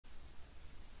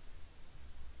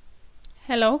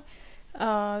Hello,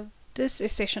 this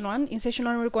is session 1. In session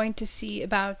 1 we're going to see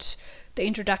about the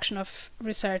introduction of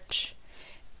research,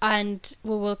 and we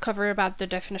will cover about the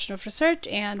definition of research,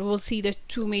 and we will see the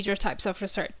two major types of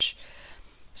research.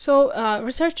 So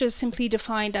research is simply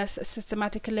defined as a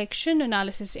systematic collection,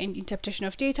 analysis and interpretation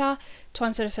of data to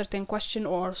answer a certain question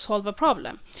or solve a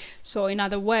problem. So in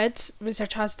other words,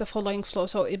 research has the following flow.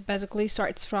 So it basically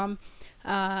starts from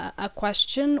a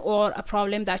question or a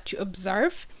problem that you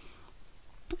observe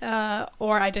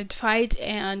or identified,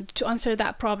 and to answer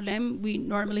that problem we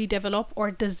normally develop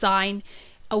or design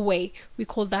a way. We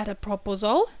call that a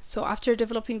proposal. So after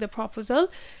developing the proposal,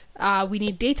 we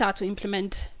need data to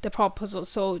implement the proposal.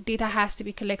 So data has to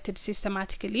be collected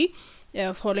systematically,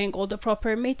 following all the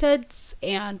proper methods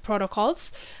and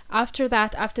protocols. After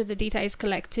that, after the data is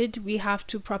collected, we have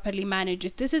to properly manage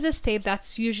it. This is a step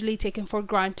that's usually taken for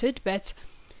granted, but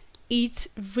it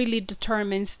really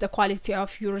determines the quality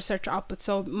of your research output.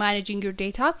 So managing your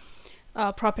data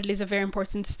properly is a very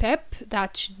important step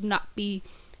that should not be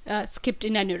skipped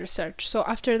in any research. So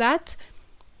after that,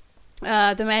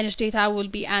 the managed data will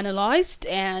be analyzed,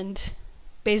 and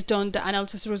based on the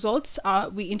analysis results,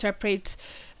 we interpret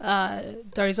the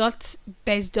results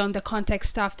based on the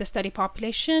context of the study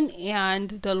population and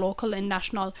the local and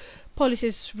national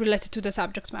policies related to the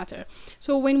subject matter.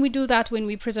 So when we do that, when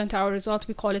we present our result,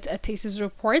 we call it a thesis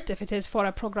report if it is for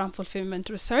a program fulfillment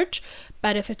research.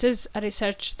 But if it is a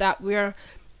research that we're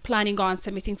planning on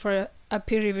submitting for a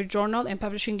peer-reviewed journal and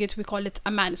publishing it, we call it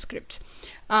a manuscript.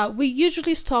 We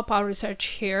usually stop our research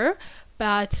here,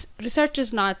 but research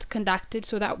is not conducted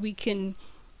so that we can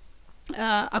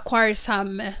acquire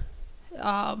some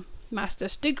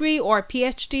master's degree or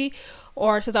PhD,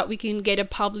 or so that we can get it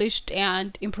published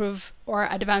and improve or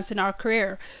advance in our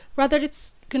career. Rather,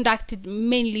 it's conducted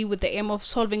mainly with the aim of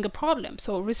solving a problem.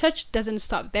 So research doesn't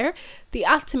stop there. The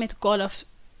ultimate goal of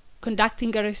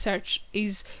conducting a research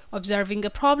is observing a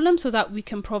problem so that we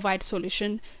can provide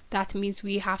solution. That means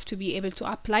we have to be able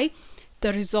to apply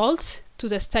the results to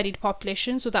the studied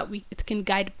population so that it can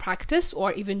guide practice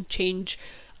or even change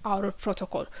our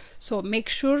protocol. So make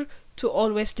sure to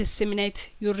always disseminate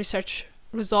your research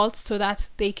results so that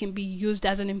they can be used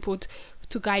as an input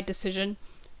to guide decision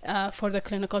for the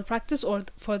clinical practice or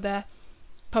for the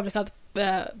public health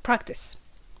practice.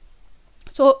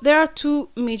 So there are two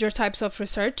major types of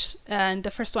research, and the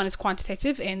first one is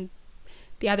quantitative and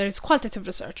the other is qualitative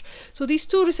research. So these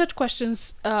two research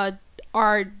questions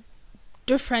are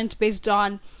different based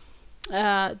on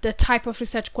the type of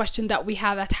research question that we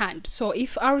have at hand. So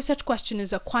if our research question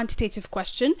is a quantitative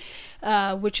question,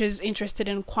 which is interested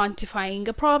in quantifying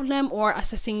a problem or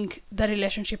assessing the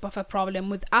relationship of a problem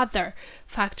with other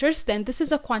factors, then this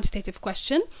is a quantitative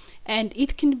question, and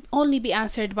it can only be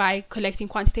answered by collecting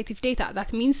quantitative data.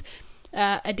 That means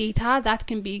a data that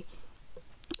can be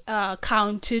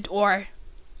counted or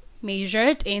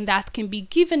measured, and that can be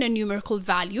given a numerical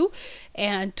value,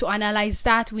 and to analyze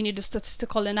that we need a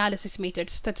statistical analysis method,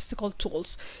 statistical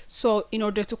tools. So in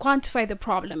order to quantify the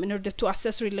problem, in order to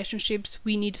assess relationships,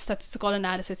 we need statistical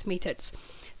analysis methods.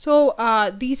 So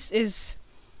this is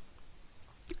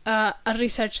a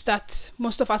research that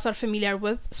most of us are familiar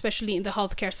with, especially in the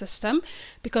healthcare system,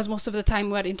 because most of the time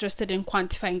we're interested in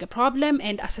quantifying a problem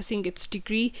and assessing its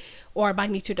degree or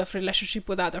magnitude of relationship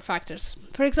with other factors.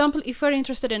 For example, if we're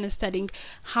interested in studying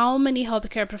how many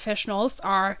healthcare professionals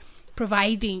are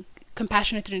providing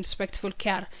compassionate and respectful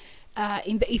care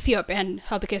in the Ethiopian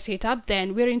healthcare setup,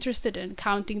 then we're interested in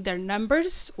counting their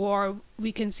numbers, or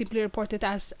we can simply report it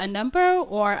as a number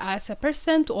or as a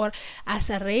percent or as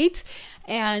a rate.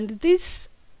 And this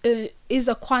is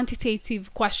a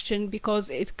quantitative question because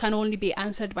it can only be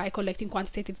answered by collecting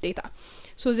quantitative data.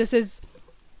 So this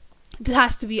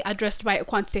has to be addressed by a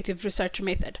quantitative research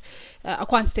method, a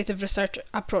quantitative research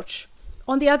approach.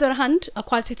 On the other hand, a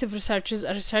qualitative research is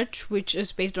a research which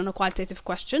is based on a qualitative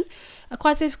question. A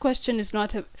qualitative question is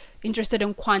not interested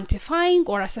in quantifying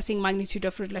or assessing magnitude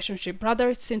of relationship. Rather,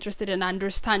 it's interested in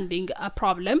understanding a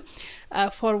problem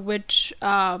for which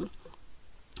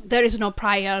there is no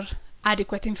prior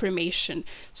adequate information.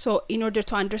 So in order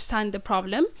to understand the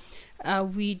problem,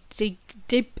 we dig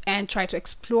deep and try to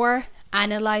explore,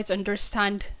 analyze,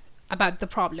 understand about the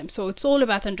problem. So it's all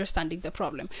about understanding the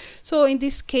problem. So in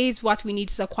this case, what we need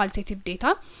is a qualitative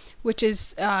data, which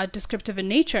is descriptive in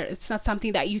nature. It's not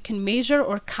something that you can measure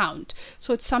or count.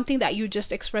 So it's something that you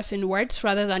just express in words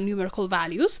rather than numerical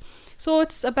values. So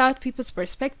it's about people's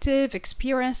perspective,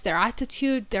 experience, their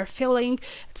attitude, their feeling.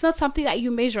 It's not something that you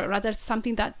measure, rather it's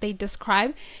something that they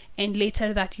describe, and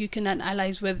later that you can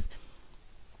analyze with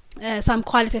some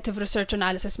qualitative research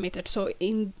analysis method. So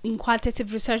in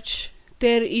qualitative research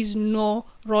there is no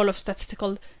role of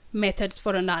statistical methods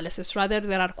for analysis. Rather,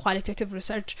 there are qualitative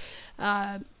research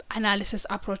analysis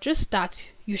approaches that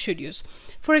you should use.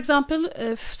 For example,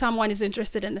 if someone is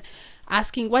interested in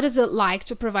asking what is it like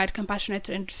to provide compassionate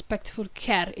and respectful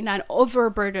care in an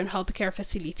overburdened healthcare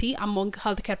facility among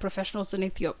healthcare professionals in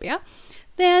Ethiopia,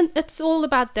 then it's all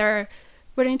about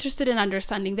we're interested in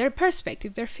understanding their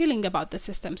perspective, their feeling about the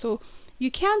system. So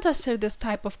you can't answer this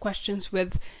type of questions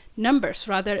with numbers.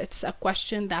 Rather, it's a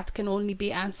question that can only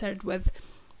be answered with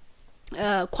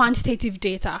quantitative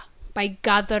data, by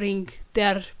gathering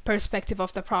their perspective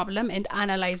of the problem and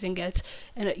analyzing it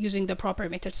and using the proper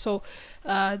method. So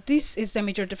this is the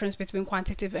major difference between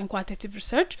quantitative and qualitative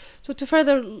research. So to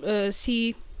further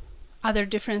see other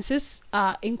differences,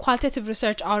 in qualitative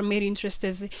research, our main interest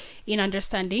is in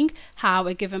understanding how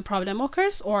a given problem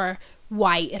occurs or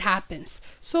why it happens.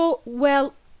 So,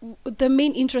 well, the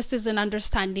main interest is in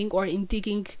understanding or in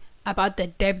digging about the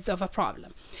depth of a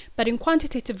problem. But in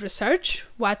quantitative research,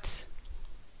 what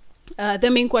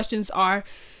the main questions are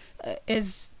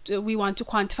is we want to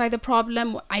quantify the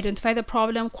problem, identify the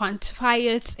problem, quantify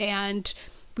it, and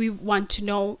we want to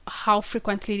know how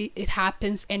frequently it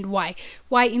happens and why.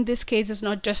 Why in this case is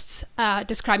not just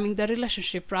describing the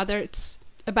relationship, rather it's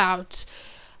about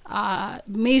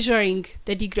measuring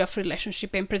the degree of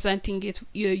relationship and presenting it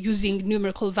using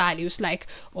numerical values like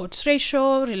odds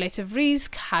ratio, relative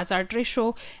risk, hazard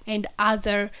ratio, and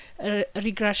other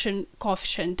regression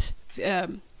coefficient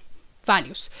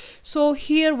values. So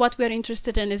here what we're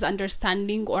interested in is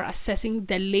understanding or assessing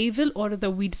the level or the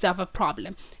width of a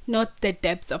problem, not the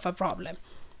depth of a problem.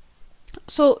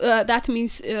 So that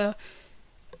means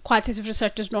qualitative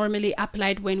research is normally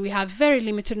applied when we have very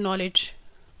limited knowledge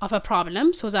of a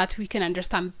problem, so that we can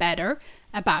understand better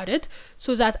about it,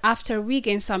 so that after we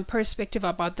gain some perspective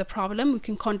about the problem, we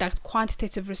can conduct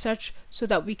quantitative research so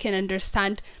that we can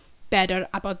understand better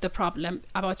about the problem,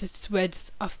 about its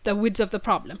width of the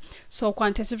problem. So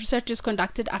quantitative research is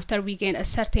conducted after we gain a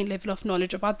certain level of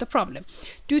knowledge about the problem.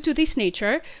 Due to this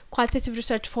nature, qualitative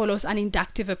research follows an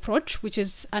inductive approach, which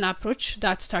is an approach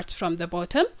that starts from the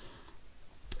bottom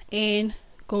and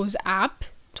goes up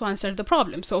to answer the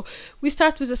problem. So we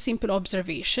start with a simple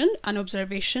observation, an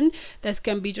observation that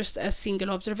can be just a single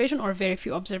observation or very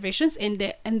few observations, and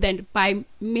then by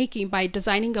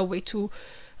designing a way to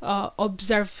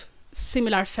observe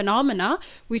similar phenomena,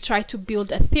 we try to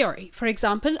build a theory. For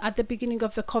example, at the beginning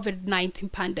of the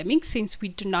COVID-19 pandemic, since we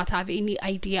do not have any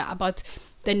idea about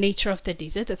the nature of the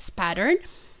disease, its pattern,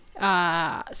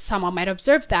 someone might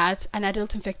observe that an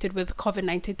adult infected with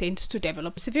COVID-19 tends to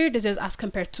develop severe disease as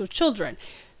compared to children.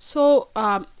 So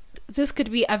this could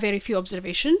be a very few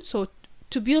observations. So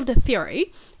to build a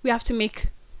theory, we have to make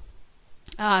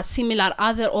similar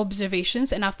other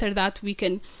observations, and after that we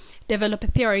can develop a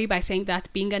theory by saying that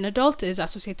being an adult is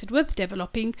associated with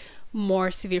developing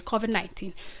more severe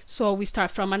COVID-19. So we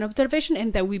start from an observation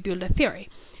and then we build a theory.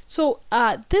 So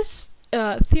this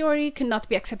theory cannot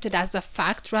be accepted as a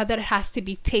fact, rather it has to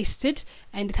be tested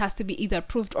and it has to be either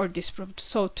proved or disproved.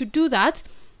 So to do that,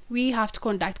 we have to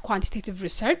conduct quantitative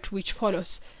research, which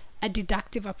follows a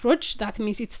deductive approach. That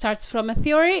means it starts from a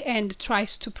theory and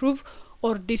tries to prove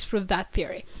or disprove that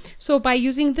theory. So by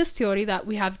using this theory that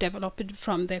we have developed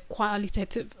from the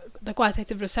qualitative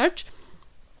research,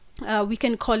 we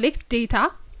can collect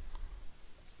data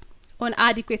on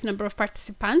adequate number of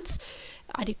participants,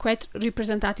 adequate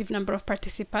representative number of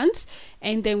participants,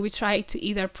 and then we try to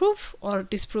either prove or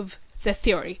disprove the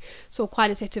theory. So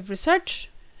qualitative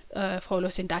research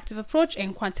follows inductive approach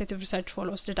and quantitative research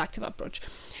follows deductive approach.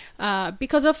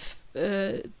 Because of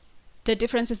the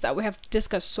differences that we have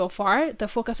discussed so far, the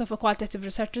focus of a qualitative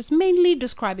research is mainly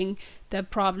describing the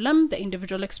problem, the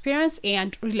individual experience,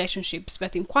 and relationships.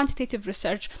 But in quantitative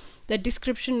research, the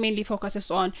description mainly focuses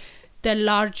on the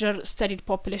larger studied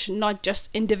population, not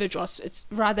just individuals. It's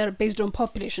rather based on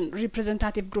population,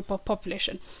 representative group of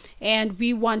population. And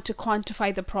we want to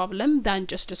quantify the problem than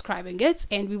just describing it.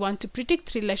 And we want to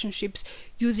predict relationships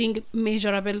using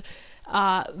measurable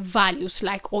values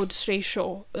like odds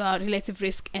ratio, relative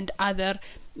risk, and other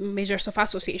measures of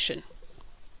association.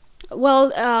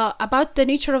 Well, about the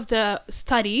nature of the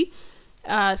study,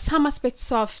 some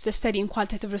aspects of the study in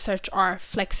qualitative research are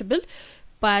flexible,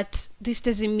 but this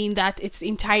doesn't mean that it's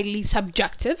entirely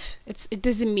subjective. It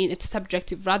doesn't mean it's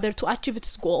subjective. Rather, to achieve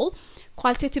its goal,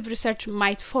 qualitative research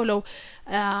might follow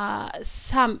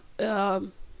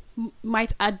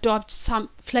might adopt some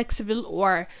flexible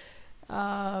or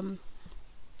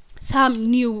some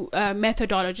new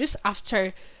methodologies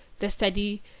after the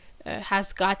study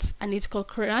has got analytical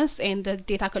coherence and the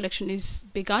data collection is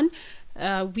begun.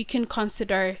 We can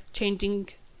consider changing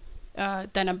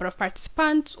the number of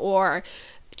participants or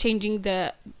changing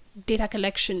the data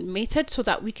collection method so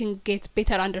that we can get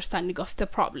better understanding of the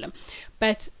problem.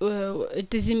 But it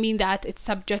doesn't mean that it's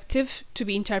subjective to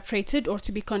be interpreted or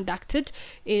to be conducted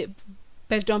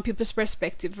based on people's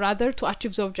perspective. Rather, to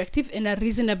achieve the objective in a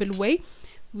reasonable way,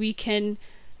 we can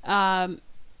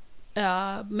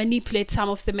manipulate some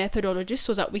of the methodologies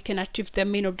so that we can achieve the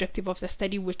main objective of the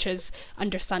study, which is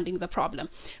understanding the problem.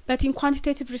 But in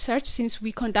quantitative research, since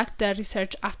we conduct the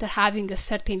research after having a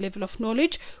certain level of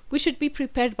knowledge, we should be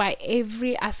prepared by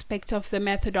every aspect of the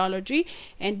methodology,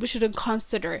 and we shouldn't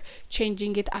consider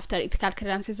changing it after ethical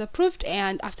clearance is approved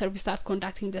and after we start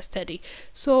conducting the study.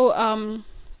 So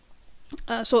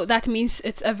so that means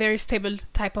it's a very stable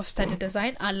type of study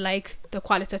design, unlike the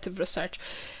qualitative research.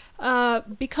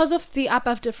 Because of the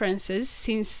above differences,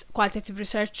 since qualitative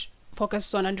research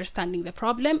focuses on understanding the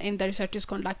problem and the research is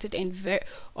conducted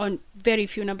on very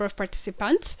few number of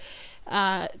participants,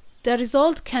 the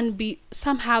result can be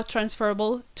somehow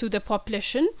transferable to the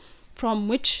population from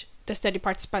which the study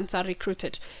participants are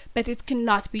recruited, but it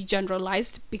cannot be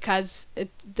generalized because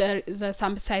the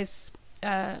sample size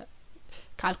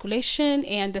calculation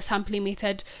and the sampling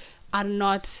method are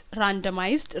not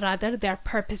randomized, rather they are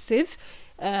purposive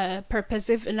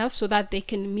enough so that they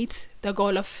can meet the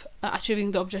goal of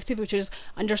achieving the objective, which is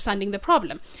understanding the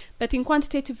problem. But in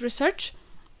quantitative research,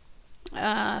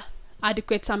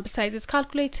 adequate sample size is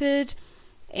calculated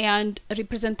and a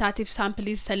representative sample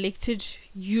is selected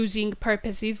using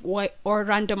purposive or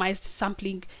randomized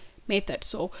sampling method.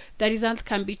 So the result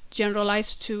can be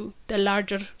generalized to the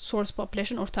larger source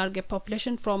population or target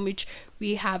population from which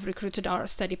we have recruited our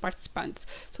study participants.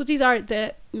 So these are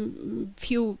the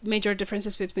few major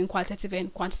differences between qualitative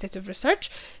and quantitative research.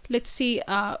 Let's see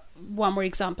one more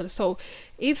example. So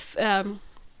if a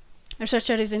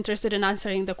researcher is interested in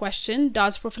answering the question,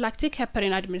 does prophylactic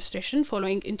heparin administration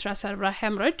following intracerebral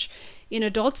hemorrhage in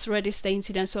adults reduce the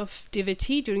incidence of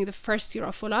DVT during the first year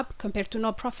of follow-up compared to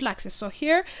no prophylaxis? So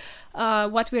here,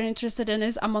 what we're interested in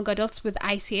is among adults with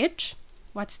ICH,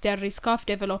 what's their risk of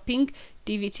developing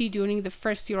DVT during the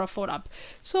first year of follow-up?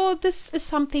 So this is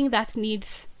something that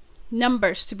needs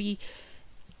numbers to be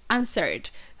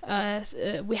answered.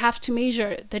 We have to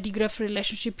measure the degree of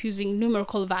relationship using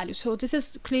numerical values. So this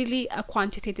is clearly a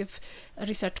quantitative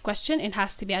research question and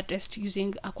has to be addressed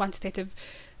using a quantitative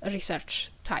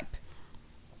research type.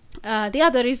 The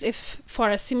other is if for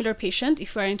a similar patient,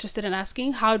 if we're interested in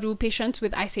asking how do patients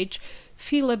with ICH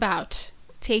feel about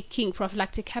taking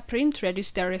prophylactic heparin to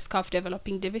reduce their risk of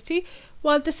developing DVT.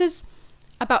 Well, this is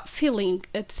about feeling.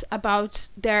 It's about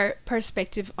their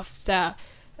perspective of the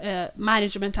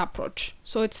management approach.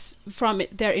 So it's from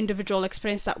their individual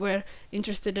experience that we're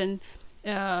interested in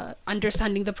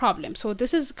understanding the problem. So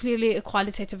this is clearly a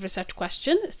qualitative research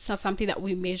question. It's not something that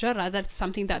we measure, rather it's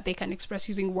something that they can express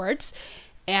using words,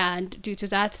 and due to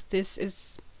that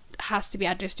this has to be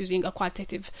addressed using a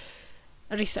qualitative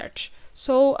research.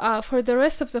 So for the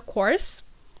rest of the course,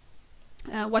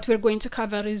 what we're going to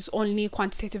cover is only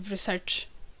quantitative research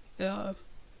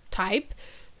type.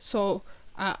 So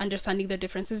understanding the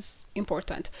difference is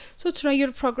important. So to know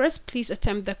your progress, please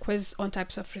attempt the quiz on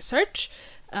types of research.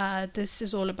 This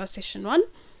is all about session 1.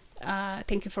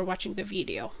 Thank you for watching the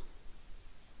video.